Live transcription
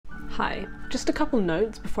Hi, just a couple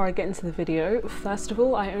notes before I get into the video. First of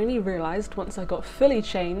all, I only realised once I got fully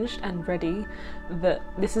changed and ready that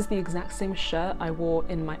this is the exact same shirt I wore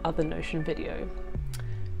in my other Notion video.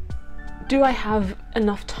 Do I have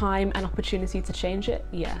enough time and opportunity to change it?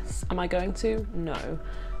 Yes. Am I going to? No.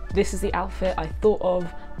 This is the outfit I thought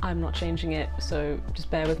of, I'm not changing it, so just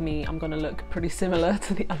bear with me, I'm gonna look pretty similar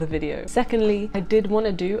to the other video. Secondly, I did want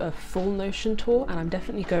to do a full Notion tour, and I'm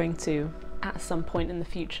definitely going to at some point in the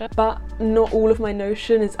future, but not all of my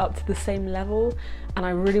Notion is up to the same level, and I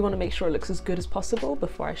really want to make sure it looks as good as possible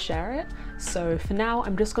before I share it. So for now,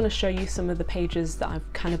 I'm just going to show you some of the pages that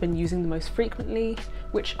I've kind of been using the most frequently,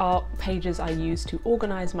 which are pages I use to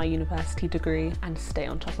organise my university degree and stay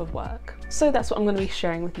on top of work. So that's what I'm going to be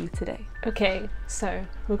sharing with you today. Okay, so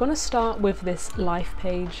we're going to start with this life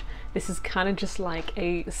page. This is kind of just like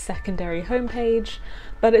a secondary homepage,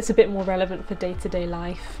 but it's a bit more relevant for day-to-day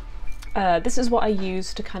life. This is what I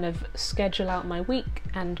use to kind of schedule out my week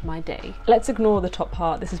and my day. Let's ignore the top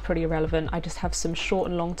part, this is pretty irrelevant. I just have some short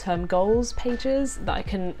and long-term goals pages that I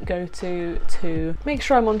can go to make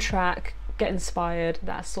sure I'm on track, get inspired,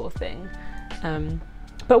 that sort of thing.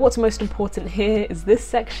 But what's most important here is this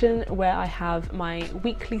section where I have my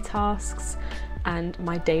weekly tasks and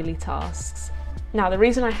my daily tasks. Now, the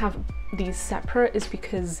reason I have these separate is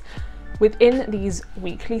because within these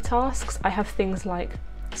weekly tasks, I have things like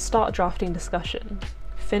start drafting discussion,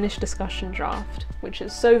 finish discussion draft, which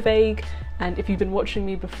is so vague, and if you've been watching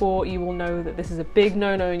me before you will know that this is a big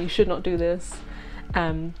no-no and you should not do this.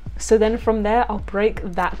 So then from there I'll break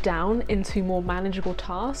that down into more manageable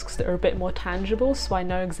tasks that are a bit more tangible, so I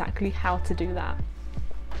know exactly how to do that.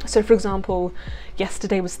 So for example,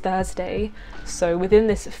 yesterday was Thursday, so within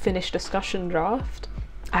this finish discussion draft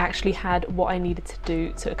I actually had what I needed to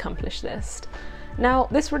do to accomplish this. Now,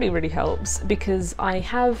 this really helps because I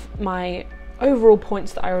have my overall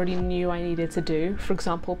points that I already knew I needed to do. For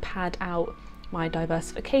example, pad out my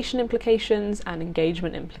diversification implications and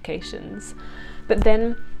engagement implications. But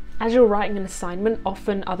then, as you're writing an assignment,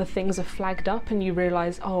 often other things are flagged up and you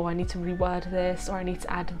realise, oh, I need to reword this or I need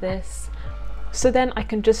to add this. So then I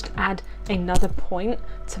can just add another point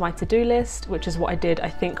to my to-do list, which is what I did, I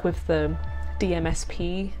think, with the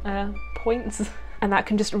DMSP points. And that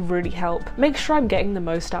can just really help make sure I'm getting the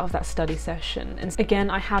most out of that study session. And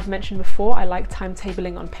again, I have mentioned before, I like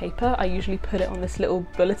timetabling on paper. I usually put it on this little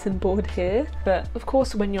bulletin board here, but of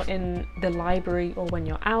course when you're in the library or when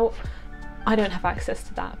you're out, I don't have access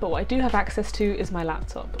to that. But what I do have access to is my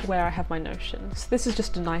laptop, where I have my Notion. So this is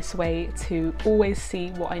just a nice way to always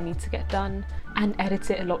see what I need to get done and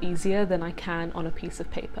edit it a lot easier than I can on a piece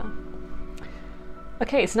of paper.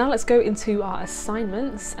 Okay, so now let's go into our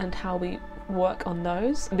assignments and how we work on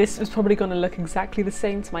those. This is probably going to look exactly the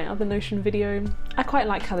same to my other Notion video. I quite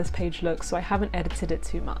like how this page looks, so I haven't edited it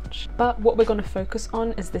too much. But what we're going to focus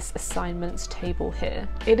on is this assignments table here.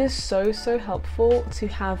 It is so helpful to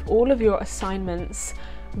have all of your assignments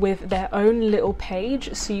with their own little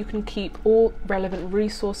page, so you can keep all relevant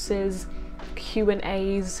resources,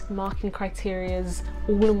 Q&As, marking criterias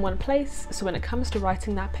all in one place. So when it comes to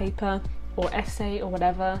writing that paper or essay or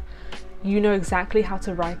whatever, you know exactly how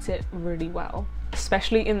to write it really well,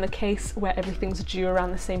 especially in the case where everything's due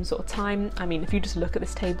around the same sort of time. I mean, if you just look at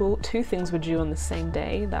this table, 2 things were due on the same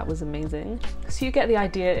day. That was amazing. So you get the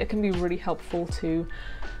idea. It can be really helpful to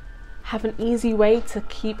have an easy way to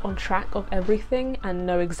keep on track of everything and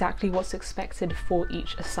know exactly what's expected for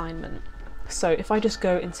each assignment. So if I just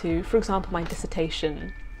go into, for example, my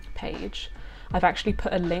dissertation page, I've actually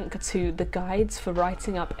put a link to the guides for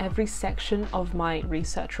writing up every section of my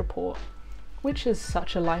research report, which is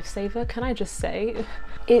such a lifesaver, can I just say?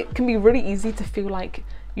 It can be really easy to feel like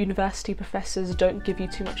university professors don't give you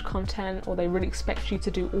too much content, or they really expect you to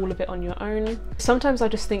do all of it on your own. Sometimes I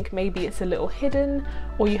just think maybe it's a little hidden,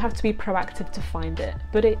 or you have to be proactive to find it,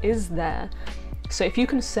 but it is there. So if you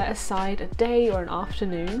can set aside a day or an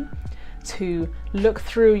afternoon to look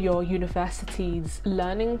through your university's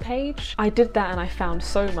learning page. I did that and I found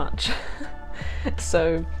so much.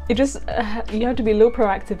 So it just, you have to be a little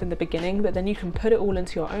proactive in the beginning, but then you can put it all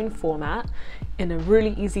into your own format in a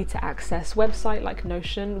really easy to access website like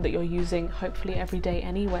Notion that you're using hopefully every day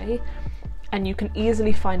anyway, and you can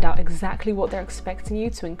easily find out exactly what they're expecting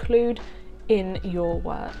you to include in your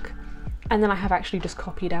work. And then I have actually just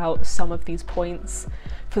copied out some of these points.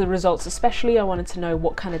 For the results especially, I wanted to know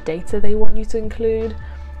what kind of data they want you to include.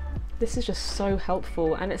 This is just so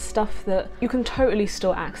helpful, and it's stuff that you can totally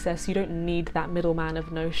still access. You don't need that middleman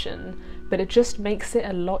of Notion, but it just makes it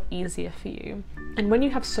a lot easier for you. And when you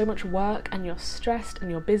have so much work and you're stressed and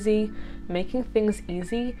you're busy, making things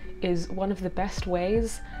easy is one of the best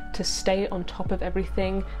ways to stay on top of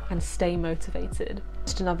everything and stay motivated.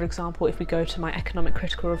 Just another example, if we go to my economic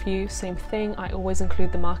critical review, same thing, I always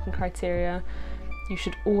include the marking criteria. You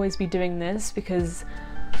should always be doing this because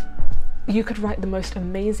you could write the most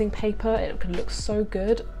amazing paper, it can look so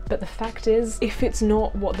good, but the fact is, if it's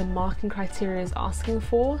not what the marking criteria is asking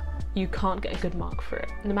for, you can't get a good mark for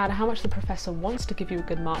it. No matter how much the professor wants to give you a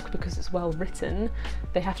good mark because it's well written,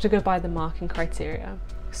 they have to go by the marking criteria.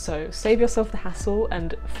 So save yourself the hassle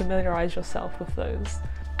and familiarise yourself with those.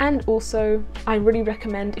 And also, I really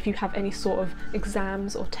recommend, if you have any sort of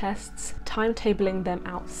exams or tests, timetabling them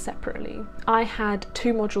out separately. I had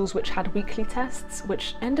 2 modules which had weekly tests,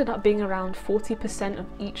 which ended up being around 40% of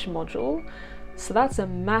each module. So that's a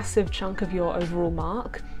massive chunk of your overall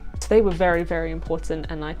mark. So they were very, very important,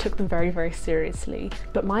 and I took them very, very seriously.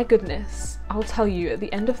 But my goodness, I'll tell you, at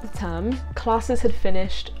the end of the term, classes had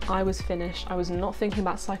finished, I was finished, I was not thinking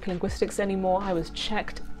about psycholinguistics anymore, I was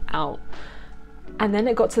checked out. And then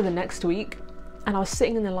it got to the next week and I was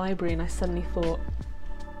sitting in the library and I suddenly thought,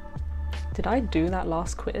 did I do that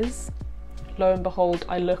last quiz? Lo and behold,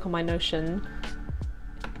 I look on my Notion.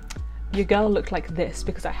 Your girl looked like this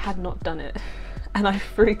because I had not done it and I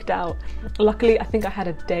freaked out. Luckily, I think I had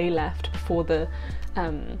a day left before the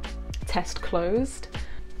test closed.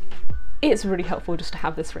 It's really helpful just to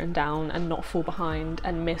have this written down and not fall behind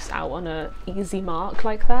and miss out on an easy mark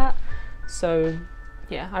like that. So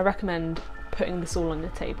yeah, I recommend putting this all on the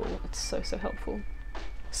table. It's so, so helpful.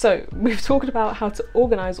 So we've talked about how to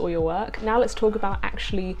organise all your work. Now let's talk about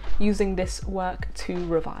actually using this work to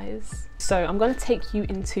revise. So I'm going to take you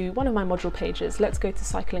into one of my module pages. Let's go to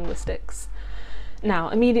psycholinguistics. Now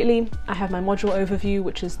immediately I have my module overview,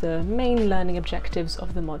 which is the main learning objectives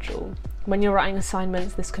of the module. When you're writing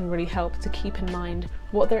assignments, this can really help to keep in mind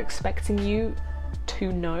what they're expecting you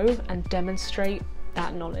to know and demonstrate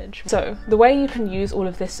that knowledge. So the way you can use all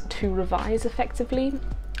of this to revise effectively,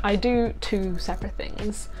 I do 2 separate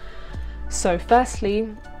things. So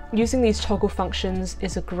firstly, using these toggle functions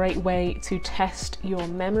is a great way to test your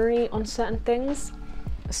memory on certain things.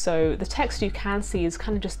 So the text you can see is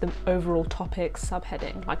kind of just the overall topic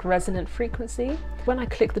subheading, like resonant frequency. When I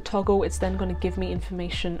click the toggle, it's then going to give me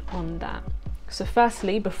information on that. So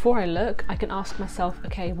firstly, before I look, I can ask myself,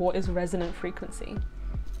 okay, what is resonant frequency?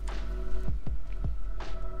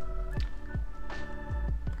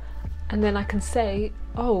 And then I can say,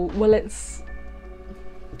 oh, well it's,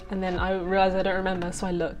 and then I realise I don't remember, so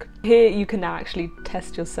I look. Here you can now actually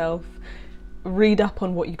test yourself, read up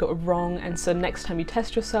on what you got wrong, and so next time you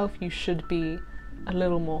test yourself, you should be a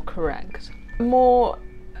little more correct. A more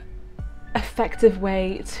effective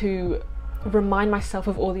way to remind myself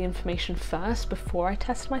of all the information first before I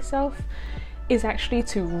test myself is actually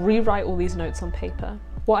to rewrite all these notes on paper.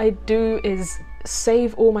 What I do is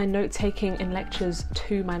save all my note-taking in lectures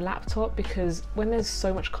to my laptop, because when there's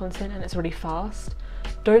so much content and it's really fast,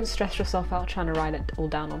 don't stress yourself out trying to write it all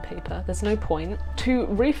down on paper. There's no point. To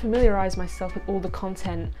refamiliarize myself with all the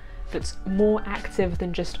content that's more active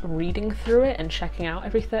than just reading through it and checking out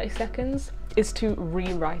every 30 seconds is to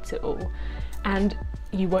rewrite it all. And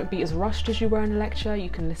you won't be as rushed as you were in a lecture, you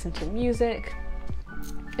can listen to music.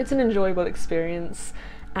 It's an enjoyable experience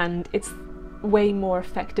and it's way more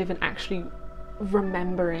effective in actually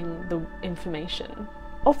remembering the information.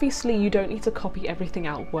 Obviously, you don't need to copy everything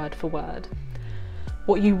out word for word.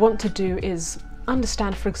 What you want to do is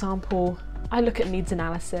understand, for example, I look at needs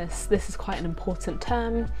analysis, this is quite an important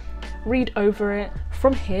term, read over it.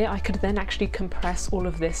 From here, I could then actually compress all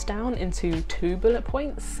of this down into 2 bullet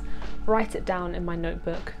points, write it down in my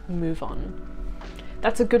notebook, move on.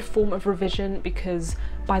 That's a good form of revision because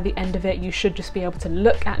by the end of it, you should just be able to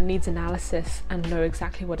look at needs analysis and know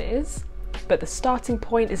exactly what it is. But the starting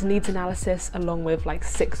point is needs analysis along with like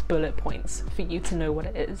 6 bullet points for you to know what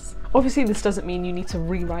it is. Obviously, this doesn't mean you need to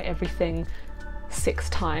rewrite everything 6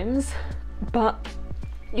 times, but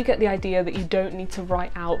you get the idea that you don't need to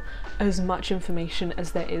write out as much information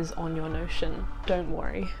as there is on your Notion. Don't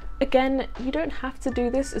worry. Again, you don't have to do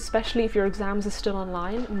this, especially if your exams are still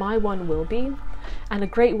online. My one will be. And a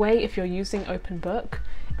great way, if you're using Open Book,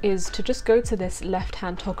 is to just go to this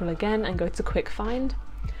left-hand toggle again and go to Quick Find.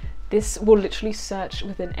 This will literally search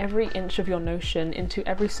within every inch of your Notion into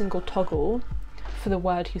every single toggle for the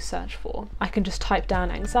word you search for. I can just type down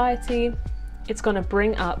anxiety. It's going to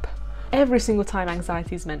bring up every single time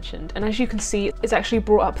anxiety is mentioned. And as you can see, it's actually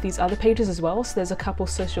brought up these other pages as well. So there's a couple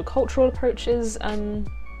sociocultural approaches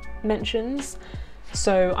mentions.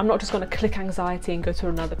 So I'm not just going to click anxiety and go to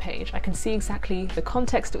another page. I can see exactly the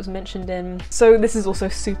context it was mentioned in. So this is also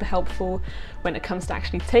super helpful when it comes to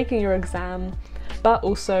actually taking your exam, but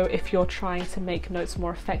also if you're trying to make notes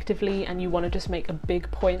more effectively and you want to just make a big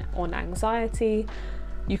point on anxiety,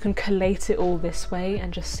 you can collate it all this way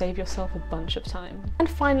and just save yourself a bunch of time. And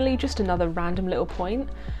finally, just another random little point.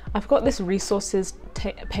 I've got this resources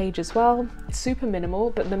page as well. It's super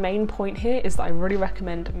minimal, but the main point here is that I really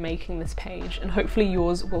recommend making this page, and hopefully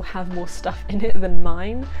yours will have more stuff in it than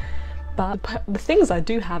mine. But the things I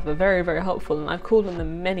do have are very, very helpful, and I've called on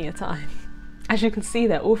them many a time. As you can see,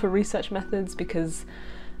 they're all for research methods because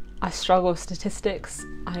I struggle with statistics.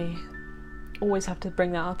 I always have to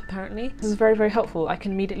bring that up apparently. This is very, very helpful. I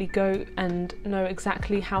can immediately go and know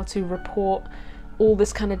exactly how to report all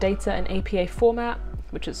this kind of data in APA format,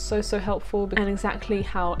 which is so, so helpful, and exactly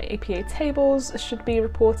how APA tables should be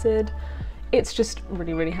reported. It's just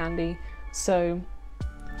really, really handy. So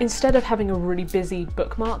instead of having a really busy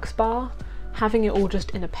bookmarks bar, having it all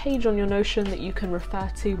just in a page on your Notion that you can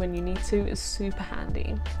refer to when you need to is super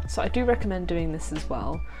handy. So I do recommend doing this as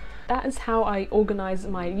well. That is how I organise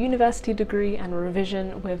my university degree and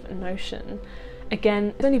revision with Notion.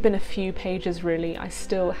 Again, it's only been a few pages really. I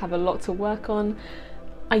still have a lot to work on.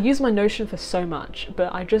 I use my Notion for so much,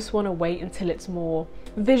 but I just want to wait until it's more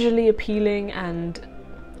visually appealing and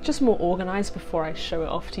just more organised before I show it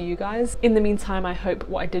off to you guys. In the meantime, I hope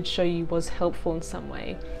what I did show you was helpful in some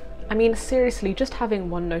way. I mean, seriously, just having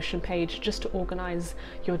one Notion page just to organise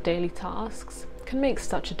your daily tasks can make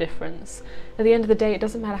such a difference. At the end of the day, it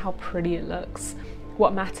doesn't matter how pretty it looks.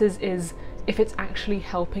 What matters is if it's actually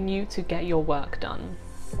helping you to get your work done.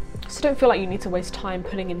 So don't feel like you need to waste time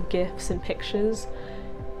putting in GIFs and pictures.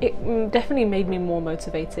 It definitely made me more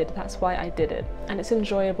motivated. That's why I did it. And it's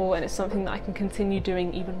enjoyable, and it's something that I can continue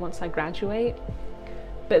doing even once I graduate.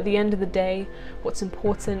 But at the end of the day, what's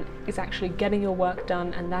important is actually getting your work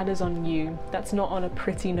done, and that is on you. That's not on a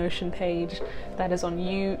pretty Notion page. That is on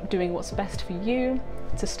you doing what's best for you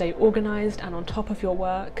to stay organised and on top of your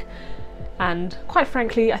work. And quite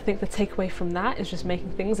frankly, I think the takeaway from that is just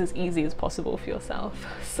making things as easy as possible for yourself.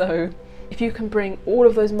 So if you can bring all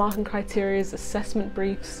of those marking criteria, assessment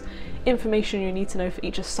briefs, information you need to know for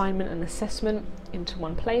each assignment and assessment into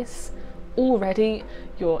one place, already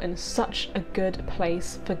you're in such a good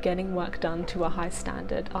place for getting work done to a high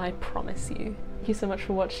standard, I promise you. Thank you so much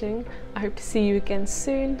for watching. I hope to see you again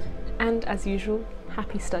soon, and as usual,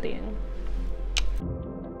 happy studying.